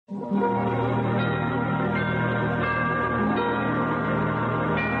Schlitz,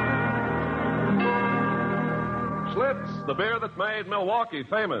 the beer that made Milwaukee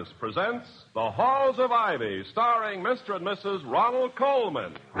famous, presents The Halls of Ivy, starring Mr. and Mrs. Ronald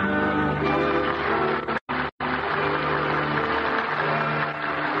Colman.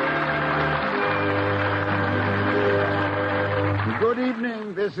 Good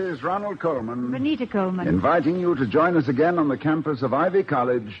evening. This is Ronald Colman. Benita Colman. Inviting you to join us again on the campus of Ivy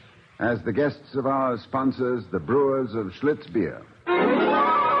College as the guests of our sponsors, the brewers of Schlitz Beer.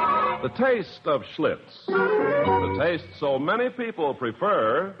 The taste of Schlitz, the taste so many people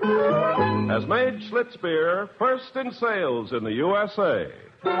prefer, has made Schlitz beer first in sales in the USA.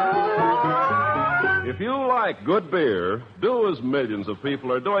 If you like good beer, do as millions of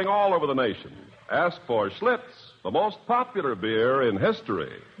people are doing all over the nation. Ask for Schlitz, the most popular beer in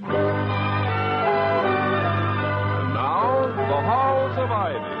history. And now, the Halls of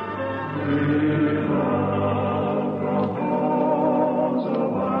Ivy.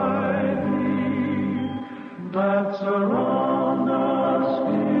 That surround us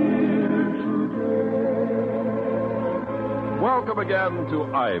here today. Welcome again to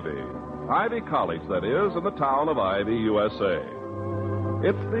Ivy. Ivy College, that is, in the town of Ivy, USA.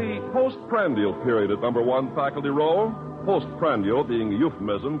 It's the postprandial period at number 1 faculty row. Postprandial being a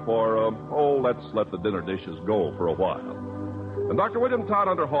euphemism for, let's let the dinner dishes go for a while. And Dr. William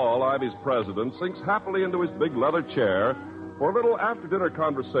Todhunter Hall, Ivy's president, sinks happily into his big leather chair for a little after-dinner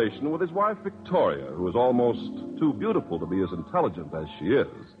conversation with his wife, Victoria, who is almost too beautiful to be as intelligent as she is.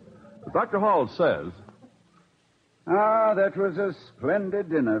 As Dr. Hall says... That was a splendid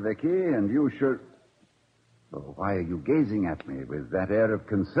dinner, Vicky, and you sure... Oh, why are you gazing at me with that air of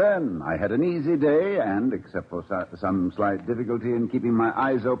concern? I had an easy day, and, except for some slight difficulty in keeping my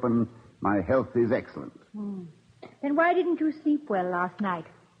eyes open, my health is excellent. Then why didn't you sleep well last night?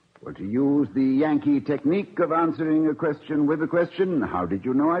 Well, to use the Yankee technique of answering a question with a question, how did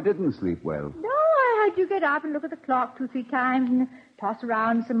you know I didn't sleep well? No, I heard you get up and look at the clock 2-3 times and toss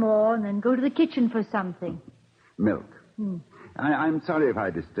around some more and then go to the kitchen for something. Milk. I'm sorry if I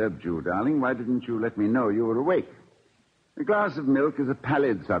disturbed you, darling. Why didn't you let me know you were awake? A glass of milk is a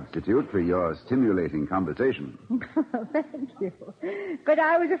pallid substitute for your stimulating conversation. Thank you. But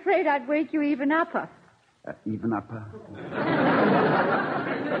I was afraid I'd wake you even upper. Even upper?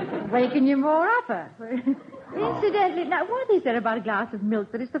 Waking you more upper. Incidentally, now, what is there about a glass of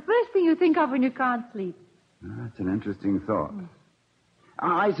milk that is the first thing you think of when you can't sleep? That's an interesting thought.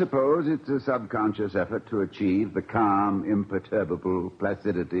 I suppose it's a subconscious effort to achieve the calm, imperturbable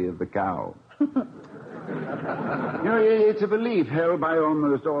placidity of the cow. It's a belief held by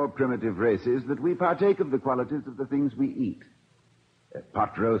almost all primitive races that we partake of the qualities of the things we eat. A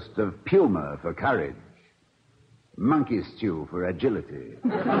pot roast of puma for courage. Monkey stew for agility.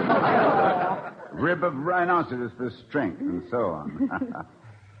 Rib of rhinoceros for strength, and so on.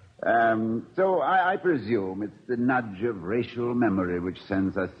 So I presume it's the nudge of racial memory which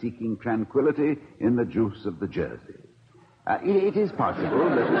sends us seeking tranquility in the juice of the Jersey. It is possible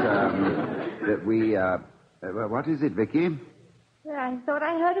that we... what is it, Vicky? I thought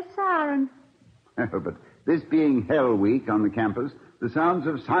I heard a siren. But this being Hell Week on the campus, the sounds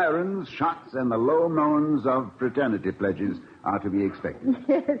of sirens, shots, and the low moans of fraternity pledges are to be expected.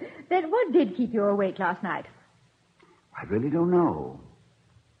 Then what did keep you awake last night? I really don't know.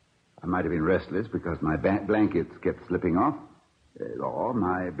 I might have been restless because my blankets kept slipping off. Or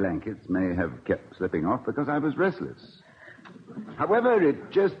my blankets may have kept slipping off because I was restless. However, it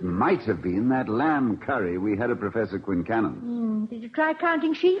just might have been that lamb curry we had at Professor Quincannon's. Did you try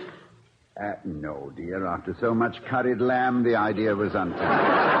counting sheep? No, dear. After so much curried lamb, the idea was untenable.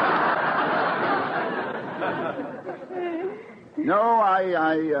 No,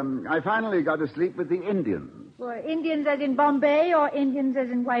 I finally got to sleep with the Indians. Well, Indians as in Bombay or Indians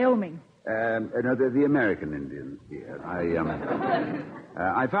as in Wyoming? No, they're the American Indians, dear.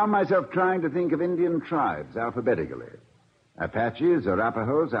 I found myself trying to think of Indian tribes alphabetically. Apaches,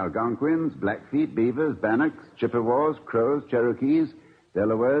 Arapahoes, Algonquins, Blackfeet, Beavers, Bannocks, Chippewas, Crows, Cherokees,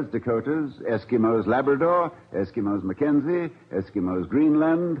 Delawares, Dakotas, Eskimos Labrador, Eskimos Mackenzie, Eskimos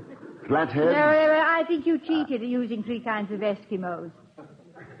Greenland, Flathead... No, I think you cheated using 3 kinds of Eskimos.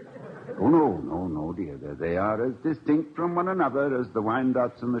 Oh, no, dear. They are as distinct from one another as the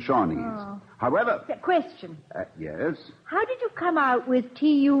Wyandots and the Shawnees. Oh. However... Question. Yes? How did you come out with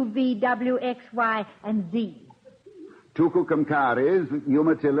T-U-V, W-X-Y, and Z? Tucucumcaris,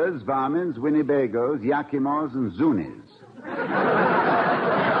 Umatillas, Varmins, Winnebagos, Yakimos, and Zunis.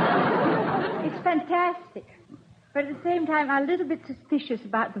 It's fantastic. But at the same time, I'm a little bit suspicious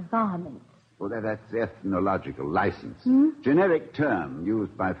about the varmints. Oh, that's ethnological license. Generic term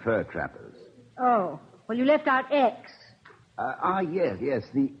used by fur trappers. Oh, well, you left out X. Yes,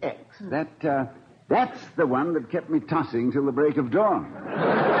 the X. That's the one that kept me tossing till the break of dawn.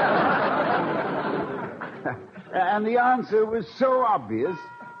 And the answer was so obvious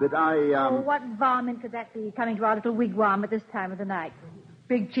that I, Oh, what varmint could that be coming to our little wigwam at this time of the night?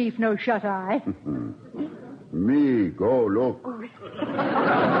 Big Chief, no shut-eye. Me, go look.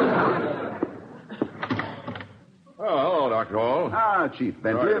 Oh, hello, Dr. Hall. Chief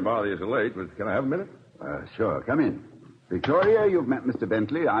Bentley. Sorry to bother you so late, but can I have a minute? Sure, come in. Victoria, you've met Mr.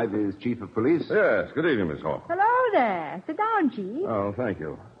 Bentley, Ivy's chief of police. Yes, good evening, Miss Hall. Hello there. Sit down, Chief. Oh, thank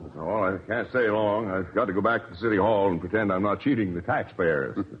you. That's all. I can't stay long. I've got to go back to City Hall and pretend I'm not cheating the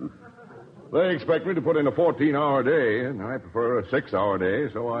taxpayers. They expect me to put in a 14-hour day, and I prefer a 6-hour day,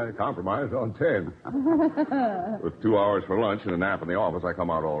 so I compromise on 10. With 2 hours for lunch and a nap in the office, I come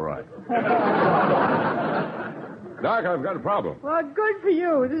out all right. Doc, I've got a problem. Well, good for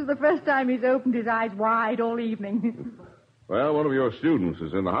you. This is the first time he's opened his eyes wide all evening. Well, one of your students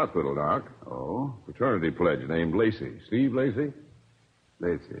is in the hospital, Doc. Oh? Fraternity pledge named Lacey. Steve Lacey?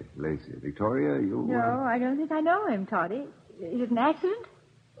 Lacey. Victoria, you... No, I don't think I know him, Toddy. Is it an accident?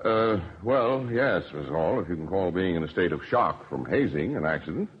 Well, yes, Miss Hall, if you can call being in a state of shock from hazing an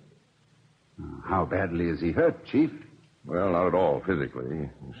accident. How badly is he hurt, Chief? Well, not at all physically.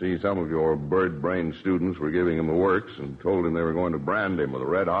 You see, some of your bird-brained students were giving him the works and told him they were going to brand him with a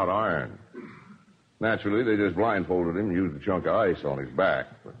red-hot iron. Naturally, they just blindfolded him and used a chunk of ice on his back.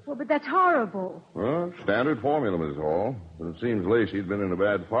 Well, but that's horrible. Well, standard formula, Miss Hall. But it seems Lacey'd been in a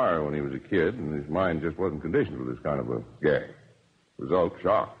bad fire when he was a kid, and his mind just wasn't conditioned for this kind of a gag. Result,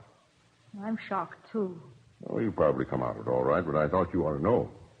 shock. I'm shocked, too. Well, you probably come out of it all right, but I thought you ought to know.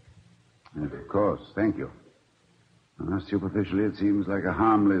 Yes, of course. Thank you. Superficially, it seems like a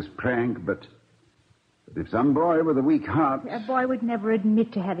harmless prank, but if some boy with a weak heart... A boy would never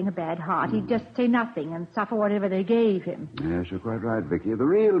admit to having a bad heart. He'd just say nothing and suffer whatever they gave him. Yes, you're quite right, Vicky. The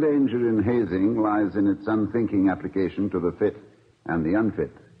real danger in hazing lies in its unthinking application to the fit and the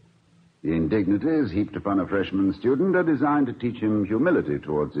unfit. The indignities heaped upon a freshman student are designed to teach him humility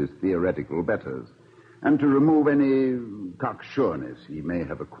towards his theoretical betters and to remove any cocksureness he may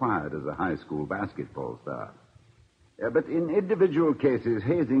have acquired as a high school basketball star. But in individual cases,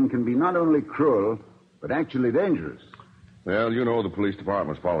 hazing can be not only cruel, but actually dangerous. Well, you know the police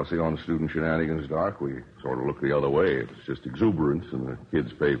department's policy on student shenanigans, Doc. We sort of look the other way. It's just exuberance, and the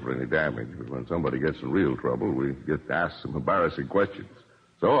kids pay for any damage. But when somebody gets in real trouble, we get asked some embarrassing questions.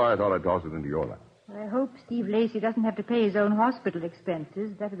 So I thought I'd toss it into your lap. I hope Steve Lacey doesn't have to pay his own hospital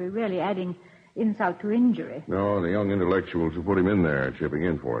expenses. That would be really adding insult to injury. No, the young intellectuals who put him in there are chipping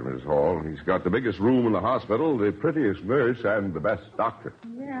in for it, Miss Hall. He's got the biggest room in the hospital, the prettiest nurse, and the best doctor.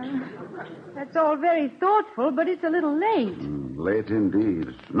 Yeah, that's all very thoughtful, but it's a little late. Late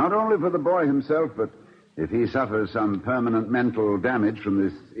indeed. Not only for the boy himself, but if he suffers some permanent mental damage from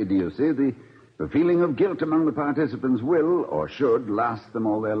this idiocy, the feeling of guilt among the participants will, or should, last them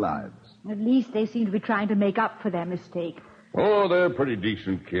all their lives. At least they seem to be trying to make up for their mistake. Oh, they're pretty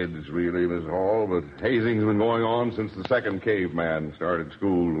decent kids, really, Miss Hall, but hazing's been going on since the second caveman started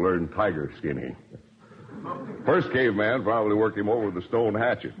school to learn tiger skinning. First caveman probably worked him over with a stone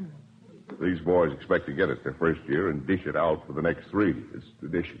hatchet. These boys expect to get it their first year and dish it out for the next 3. It's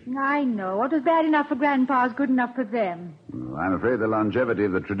tradition. I know. What was bad enough for Grandpa is good enough for them. Well, I'm afraid the longevity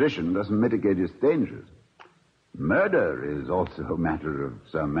of the tradition doesn't mitigate its dangers. Murder is also a matter of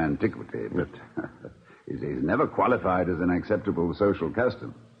some antiquity, but is never qualified as an acceptable social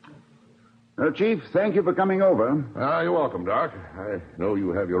custom. Chief, thank you for coming over. You're welcome, Doc. I know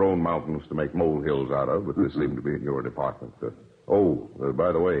you have your own mountains to make molehills out of, but this seemed to be in your department.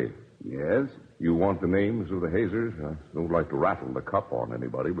 By the way... Yes? You want the names of the hazers? I don't like to rattle the cup on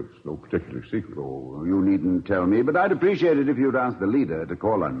anybody, but it's no particular secret. Oh, you needn't tell me, but I'd appreciate it if you'd ask the leader to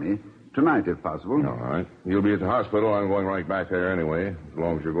call on me. Tonight, if possible. All right. He'll be at the hospital. I'm going right back there anyway. As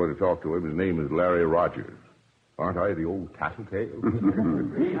long as you're going to talk to him. His name is Larry Rogers. Aren't I the old tattletale?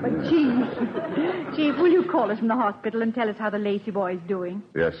 But, Chief, will you call us from the hospital and tell us how the Lacey boy is doing?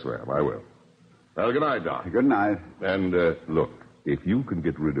 Yes, ma'am, I will. Well, good night, Doc. Good night. And, look, if you can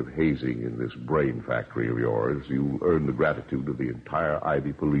get rid of hazing in this brain factory of yours, you'll earn the gratitude of the entire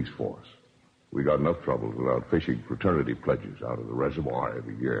Ivy police force. We got enough troubles without fishing fraternity pledges out of the reservoir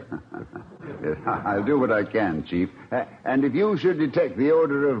every year. I'll do what I can, Chief. And if you should detect the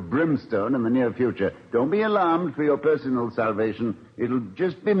odor of brimstone in the near future, don't be alarmed for your personal salvation. It'll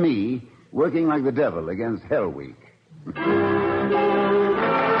just be me working like the devil against Hell Week.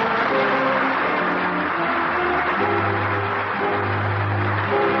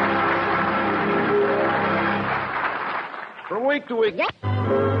 week to week. Yep.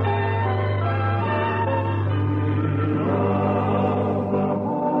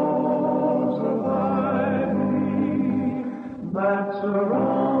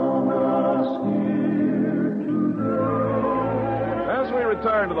 As we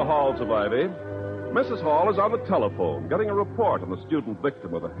return to the halls of Ivy, Mrs. Hall is on the telephone getting a report on the student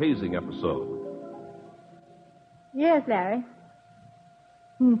victim of a hazing episode. Yes, Larry.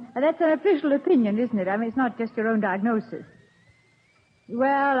 That's an official opinion, isn't it? I mean, it's not just your own diagnosis.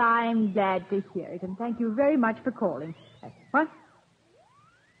 Well, I'm glad to hear it, and thank you very much for calling. What?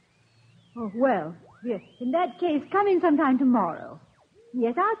 Oh, well, yes. In that case, come in sometime tomorrow.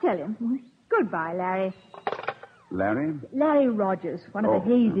 Yes, I'll tell him. Goodbye, Larry. Larry? Larry Rogers, one of the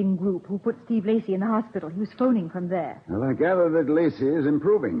hazing group who put Steve Lacey in the hospital. He was phoning from there. Well, I gather that Lacey is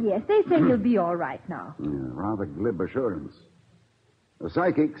improving. Yes, they say he'll be all right now. Yeah, rather glib assurance. A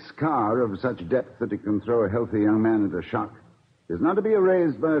psychic scar of such depth that it can throw a healthy young man into shock is not to be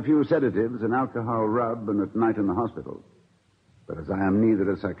erased by a few sedatives, an alcohol rub, and a night in the hospital. But as I am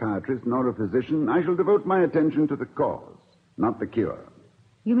neither a psychiatrist nor a physician, I shall devote my attention to the cause, not the cure.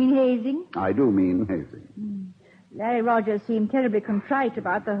 You mean hazing? I do mean hazing. Larry Rogers seemed terribly contrite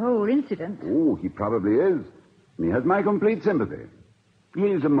about the whole incident. Oh, he probably is. And he has my complete sympathy. He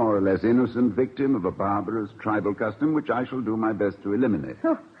is a more or less innocent victim of a barbarous tribal custom which I shall do my best to eliminate.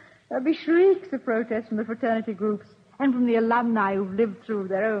 Oh, there'll be shrieks of protest from the fraternity groups and from the alumni who've lived through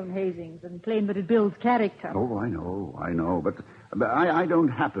their own hazings and claim that it builds character. Oh, I know. But I don't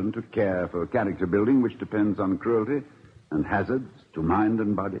happen to care for character building which depends on cruelty and hazards to mind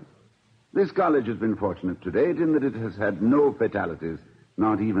and body. This college has been fortunate to date in that it has had no fatalities,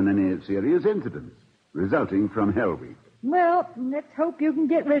 not even any serious incidents, resulting from Hell Week. Well, let's hope you can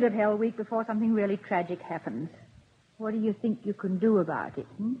get rid of Hell Week before something really tragic happens. What do you think you can do about it?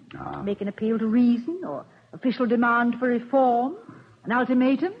 Make an appeal to reason or official demand for reform? An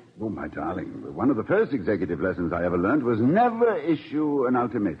ultimatum? Oh, my darling, one of the first executive lessons I ever learned was never issue an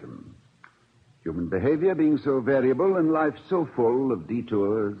ultimatum. Human behavior being so variable and life so full of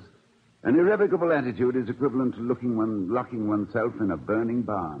detours, an irrevocable attitude is equivalent to locking oneself in a burning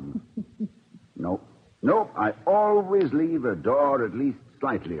barn. Nope, I always leave a door at least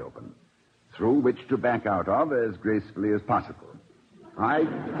slightly open, through which to back out of as gracefully as possible.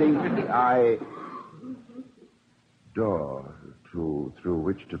 Door through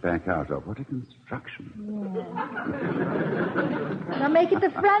which to back out of. What a construction. Yeah. Now make it the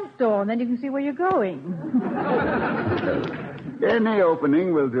front door, and then you can see where you're going. Any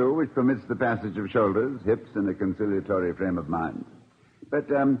opening will do which permits the passage of shoulders, hips, and a conciliatory frame of mind. But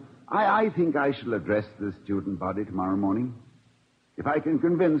I think I shall address the student body tomorrow morning. If I can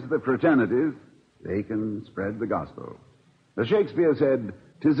convince the fraternities, they can spread the gospel. As Shakespeare said,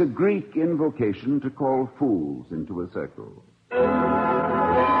 'tis a Greek invocation to call fools into a circle.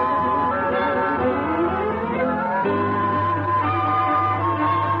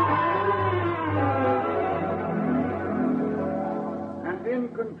 And in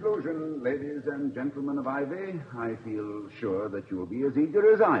conclusion, ladies and gentlemen of Ivy, I feel sure that you will be as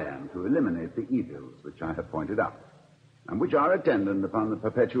eager as I am to eliminate the evils which I have pointed out, and which are attendant upon the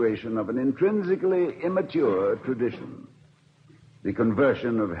perpetuation of an intrinsically immature tradition. The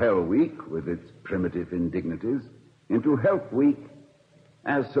conversion of Hell Week, with its primitive indignities, into Health Week,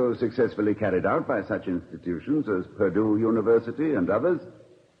 as so successfully carried out by such institutions as Purdue University and others,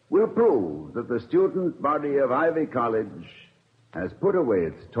 will prove that the student body of Ivy College has put away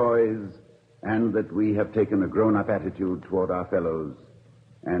its toys and that we have taken a grown-up attitude toward our fellows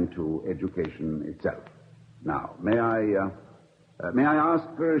and to education itself. Now, may I ask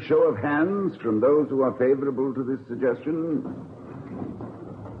for a show of hands from those who are favorable to this suggestion?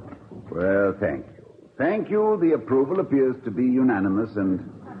 Well, thank you. Thank you. The approval appears to be unanimous, and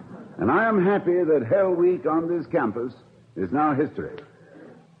I am happy that Hell Week on this campus is now history.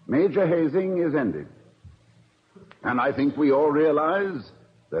 Major hazing is ended. And I think we all realize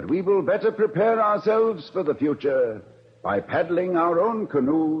that we will better prepare ourselves for the future by paddling our own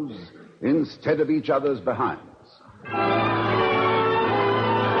canoes instead of each other's behinds.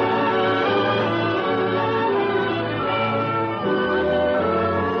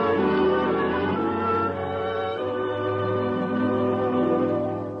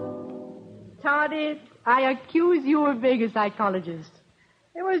 Toddy, I accuse you of being a psychologist.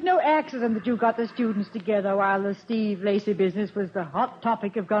 There was no accident that you got the students together while the Steve Lacey business was the hot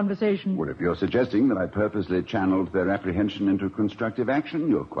topic of conversation. Well, if you're suggesting that I purposely channeled their apprehension into constructive action,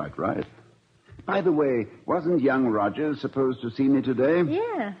 you're quite right. By the way, wasn't young Rogers supposed to see me today?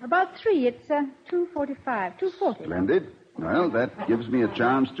 Yeah, about 3. It's 2:45, 2:40. Splendid. Well, that gives me a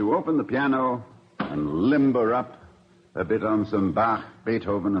chance to open the piano and limber up a bit on some Bach,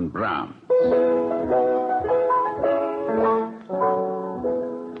 Beethoven, and Brahms.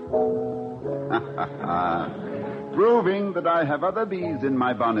 Proving that I have other bees in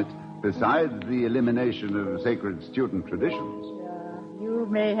my bonnet besides the elimination of sacred student traditions. You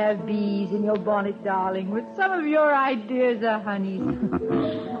may have bees in your bonnet, darling, but some of your ideas are honey.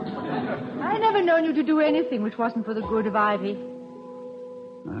 I never known you to do anything which wasn't for the good of Ivy.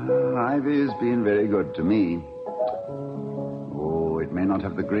 Ivy's been very good to me. Oh, it may not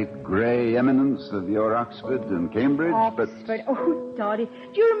have the great grey eminence of your Oxford and Cambridge, but... Oh, Toddy,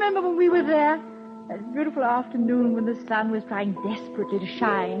 do you remember when we were there? That beautiful afternoon when the sun was trying desperately to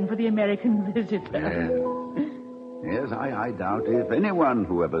shine for the American visitor. Yes, I doubt if anyone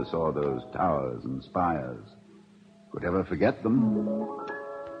who ever saw those towers and spires could ever forget them.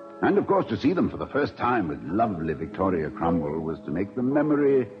 And, of course, to see them for the first time with lovely Victoria Cromwell was to make the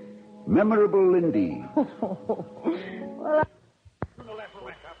memory memorable indeed. Well,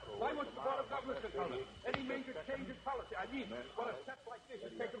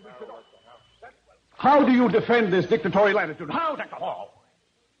 How do you defend this dictatorial attitude? How, Dr. Hall?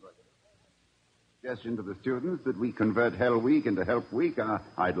 Suggestion to the students that we convert Hell Week into Help Week,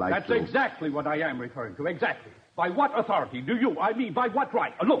 I'd like That's to... That's exactly what I am referring to, exactly. By what authority do you, by what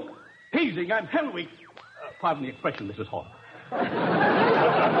right? Look, hazing and Hell Week... pardon the expression, Mrs. Hall.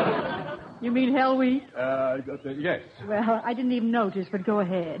 You mean Hell Week? Yes. Well, I didn't even notice, but go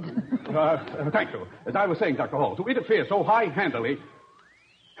ahead. Thank you. As I was saying, Dr. Hall, to interfere so high-handedly,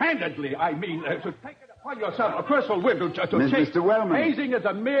 to take it upon yourself a personal whim to change... Mr. Wellman. Hazing is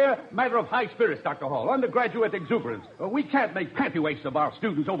a mere matter of high spirits, Dr. Hall, undergraduate exuberance. We can't make panty wastes of our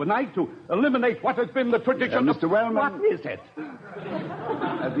students overnight to eliminate what has been the tradition Mr. Wellman. What is it?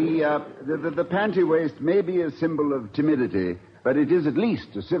 The panty waist may be a symbol of timidity, but it is at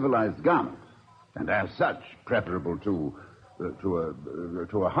least a civilized garment, and as such, preferable to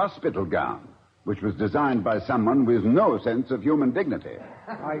a hospital gown, which was designed by someone with no sense of human dignity.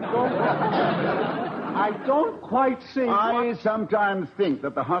 I don't quite see... I sometimes think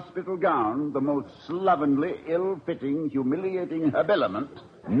that the hospital gown, the most slovenly, ill-fitting, humiliating habiliment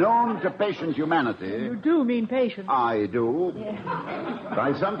known to patient humanity... You do mean patient. I do. Yeah. But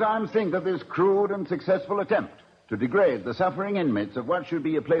I sometimes think that this crude and successful attempt to degrade the suffering inmates of what should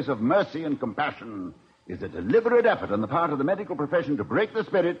be a place of mercy and compassion is a deliberate effort on the part of the medical profession to break the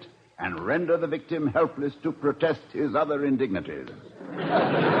spirit and render the victim helpless to protest his other indignities.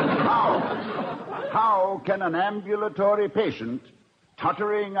 How can an ambulatory patient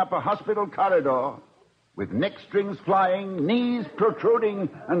tottering up a hospital corridor with neck strings flying, knees protruding,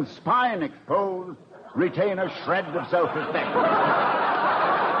 and spine exposed retain a shred of self-respect?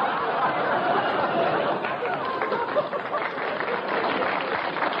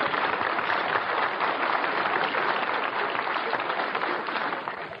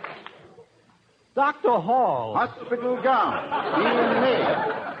 Dr. Hall. Hospital gown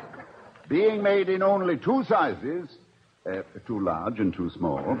being made in only two sizes, too large and too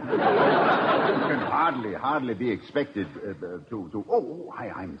small, can hardly be expected to... Oh,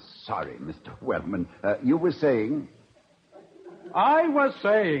 I'm sorry, Mr. Wellman. You were saying... I was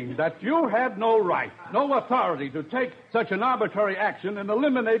saying that you had no right, no authority to take such an arbitrary action in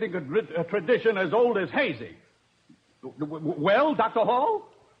eliminating a tradition as old as hazing. Well, Dr. Hall?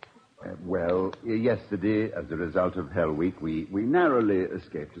 Well, yesterday, as a result of Hell Week, we narrowly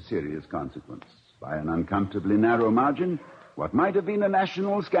escaped a serious consequence. By an uncomfortably narrow margin, what might have been a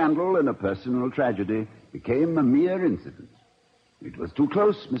national scandal and a personal tragedy became a mere incident. It was too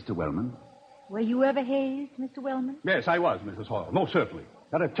close, Mr. Wellman. Were you ever hazed, Mr. Wellman? Yes, I was, Mrs. Hall. Most certainly.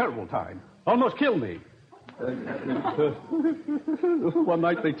 Had a terrible time. Almost killed me. One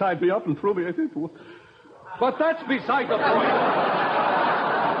night they tied me up and threw me into... But that's beside the point.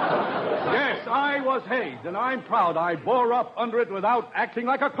 Yes, I was hazed, and I'm proud I bore up under it without acting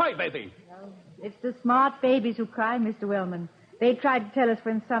like a crybaby. Well, it's the smart babies who cry, Mr. Wellman. They try to tell us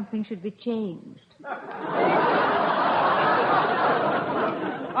when something should be changed.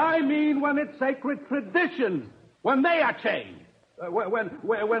 I mean when it's sacred traditions, when they are changed.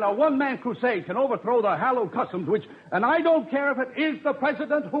 When a one-man crusade can overthrow the hallowed customs, which... And I don't care if it is the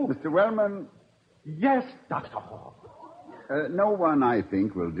president who... Mr. Wellman... Yes, Dr. Hall. No one, I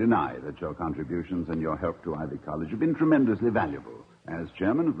think, will deny that your contributions and your help to Ivy College have been tremendously valuable. As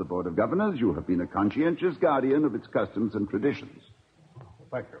chairman of the Board of Governors, you have been a conscientious guardian of its customs and traditions.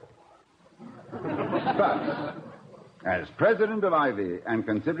 Thank you. But, as president of Ivy, and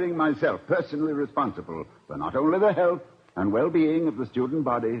considering myself personally responsible for not only the health and well-being of the student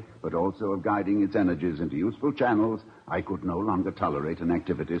body, but also of guiding its energies into useful channels, I could no longer tolerate an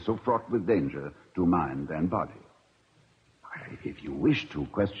activity so fraught with danger to mind and body. If you wish to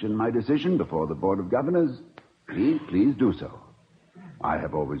question my decision before the Board of Governors, please do so. I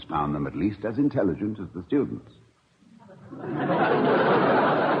have always found them at least as intelligent as the students.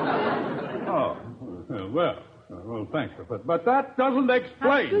 Well, thanks. But that doesn't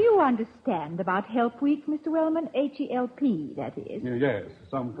explain. Do you understand about Help Week, Mr. Wellman? HELP, that is. Yes,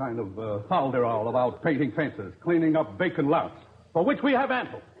 some kind of falderall about painting fences, cleaning up vacant lots, for which we have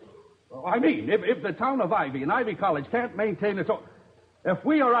ample. I mean, if the town of Ivy and Ivy College can't maintain its own... If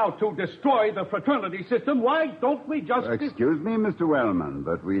we are out to destroy the fraternity system, why don't we just... Excuse me, Mr. Wellman,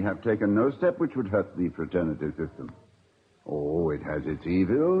 but we have taken no step which would hurt the fraternity system. Oh, it has its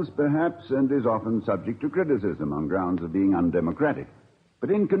evils, perhaps, and is often subject to criticism on grounds of being undemocratic. But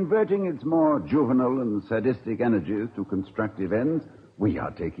in converting its more juvenile and sadistic energies to constructive ends, we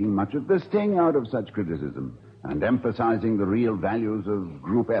are taking much of the sting out of such criticism and emphasizing the real values of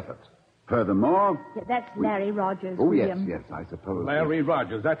group effort. Furthermore... That's Larry Rogers, Oh, William. yes, I suppose. Larry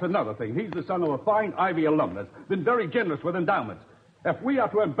Rogers, that's another thing. He's the son of a fine Ivy alumnus, been very generous with endowments. If we are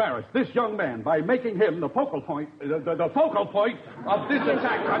to embarrass this young man by making him the focal point, the focal point of this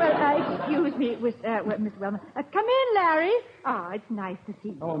attack... Excuse me, it was, Mr. Wellman. Come in, Larry. It's nice to see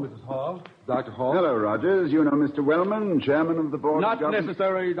you. Oh, Mrs. Hall. Dr. Hall? Hello, Rogers. You know Mr. Wellman, chairman of the board Not of governors.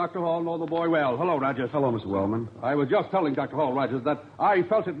 necessary. Dr. Hall know the boy well. Hello, Rogers. Hello, Mr. Wellman. I was just telling Dr. Hall, Rogers, that I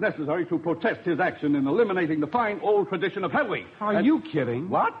felt it necessary to protest his action in eliminating the fine old tradition of Hell Week. Are you kidding?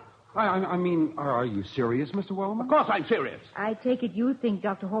 What? I mean, are you serious, Mr. Wellman? Of course I'm serious. I take it you think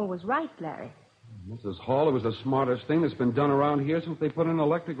Dr. Hall was right, Larry. Mrs. Hall, it was the smartest thing that's been done around here since they put in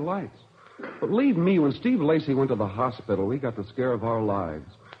electric lights. Believe me, when Steve Lacey went to the hospital, we got the scare of our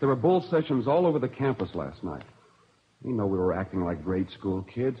lives. There were bull sessions all over the campus last night. We know we were acting like grade school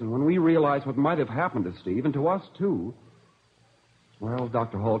kids, and when we realized what might have happened to Steve, and to us, too, well,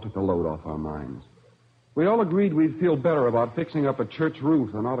 Dr. Hall took the load off our minds. We all agreed we'd feel better about fixing up a church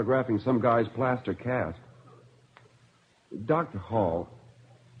roof than autographing some guy's plaster cast. Dr. Hall.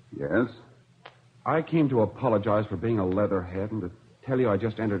 Yes? I came to apologize for being a leatherhead and to tell you I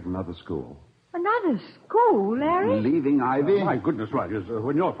just entered another school. Another school, Larry? Leaving Ivy? My goodness, Rogers,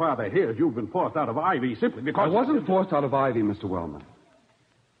 when your father hears you've been forced out of Ivy simply because... I wasn't forced out of Ivy, Mr. Wellman.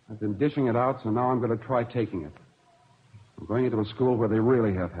 I've been dishing it out, so now I'm going to try taking it. I'm going into a school where they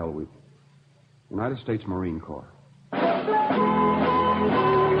really have Hell Week. United States Marine Corps.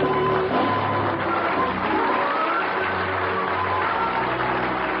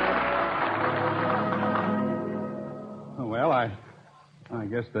 Well, I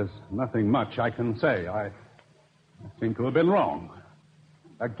guess there's nothing much I can say. I seem to have been wrong.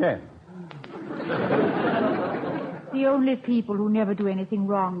 Again. The only people who never do anything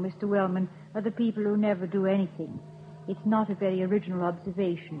wrong, Mr. Wellman, are the people who never do anything. It's not a very original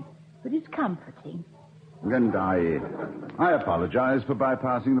observation, but it's comforting. And I apologize for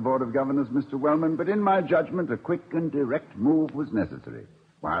bypassing the Board of Governors, Mr. Wellman, but in my judgment, a quick and direct move was necessary,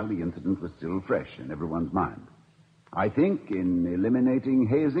 while the incident was still fresh in everyone's mind. I think in eliminating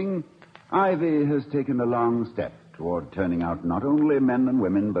hazing, Ivy has taken a long step toward turning out not only men and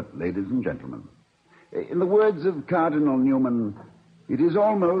women, but ladies and gentlemen. In the words of Cardinal Newman, it is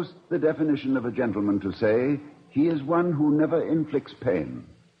almost the definition of a gentleman to say he is one who never inflicts pain.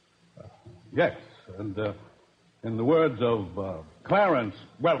 Yes, and in the words of Clarence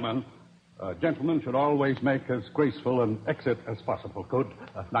Wellman, a gentleman should always make as graceful an exit as possible. Good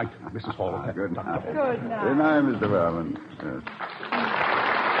night, Mrs. Hall. Good night. Good night. Good night, Mr. Wellman.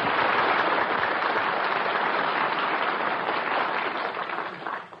 Yes.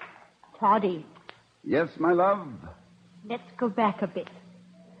 Toddy, Yes, my love? let's go back a bit.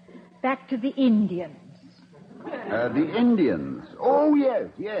 Back to the Indians. The Indians. Oh,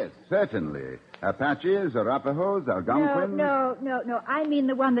 yes, certainly. Apaches, Arapahoes, Algonquins. No. I mean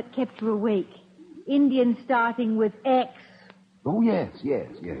the one that kept you awake. Indians starting with X. Oh, yes.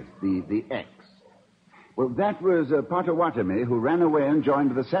 The X. Well, that was Potawatomi who ran away and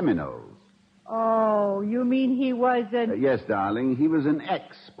joined the Seminoles. Oh, you mean he was an... Yes, darling, he was an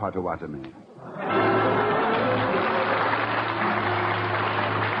ex-Potawatomi.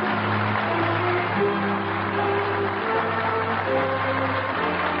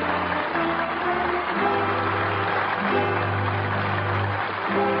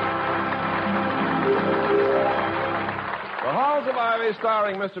 The Halls of Ivy,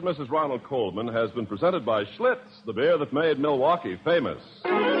 starring Mr. and Mrs. Ronald Coleman, has been presented by Schlitz, the beer that made Milwaukee famous.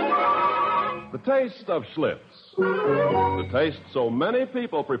 The taste of Schlitz, the taste so many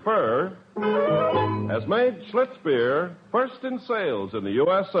people prefer, has made Schlitz beer first in sales in the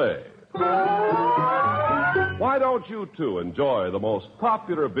USA. Why don't you, too, enjoy the most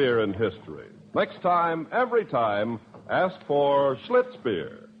popular beer in history? Next time, every time, Ask for Schlitz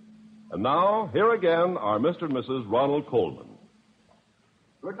beer. And now, here again are Mr. and Mrs. Ronald Coleman.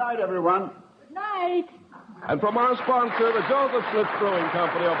 Good night, everyone. Good night. And from our sponsor, the Joseph Schlitz Brewing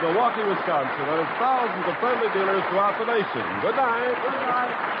Company of Milwaukee, Wisconsin, and its thousands of friendly dealers throughout the nation. Good night. Good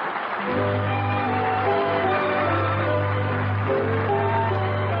night.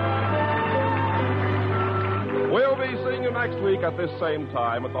 We'll be seeing you next week at this same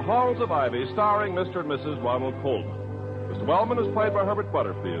time at the Halls of Ivy, starring Mr. and Mrs. Ronald Coleman. Mr. Wellman is played by Herbert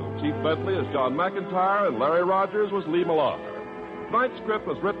Butterfield. Chief Bentley is John McIntyre, and Larry Rogers was Lee Millar. Tonight's script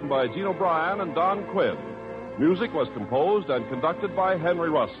was written by Gene O'Brien and Don Quinn. Music was composed and conducted by Henry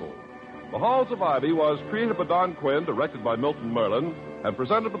Russell. The Halls of Ivy was created by Don Quinn, directed by Milton Merlin, and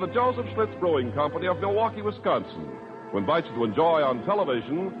presented by the Joseph Schlitz Brewing Company of Milwaukee, Wisconsin, who invites you to enjoy on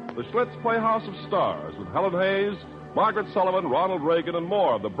television the Schlitz Playhouse of Stars with Helen Hayes, Margaret Sullivan, Ronald Reagan, and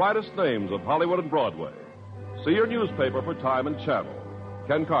more of the brightest names of Hollywood and Broadway. See your newspaper for time and channel.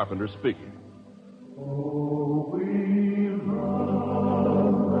 Ken Carpenter speaking. Oh, we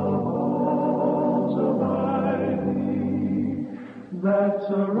run the halls of ivy that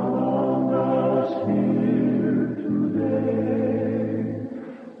surround us here today,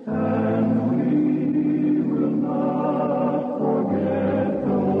 and we will not forget,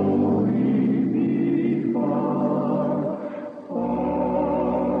 though we be far,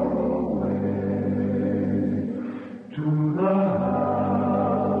 far away, to the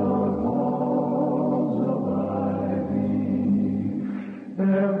hallowed halls of ivy.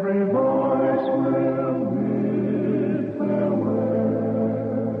 Every voice will bid farewell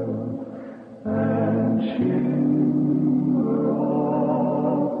and shimmer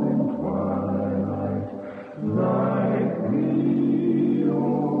off in twilight like the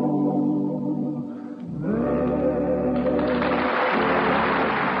old days.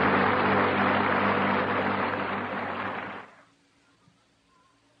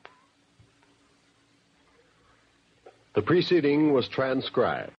 The preceding was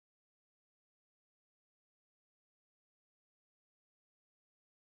transcribed.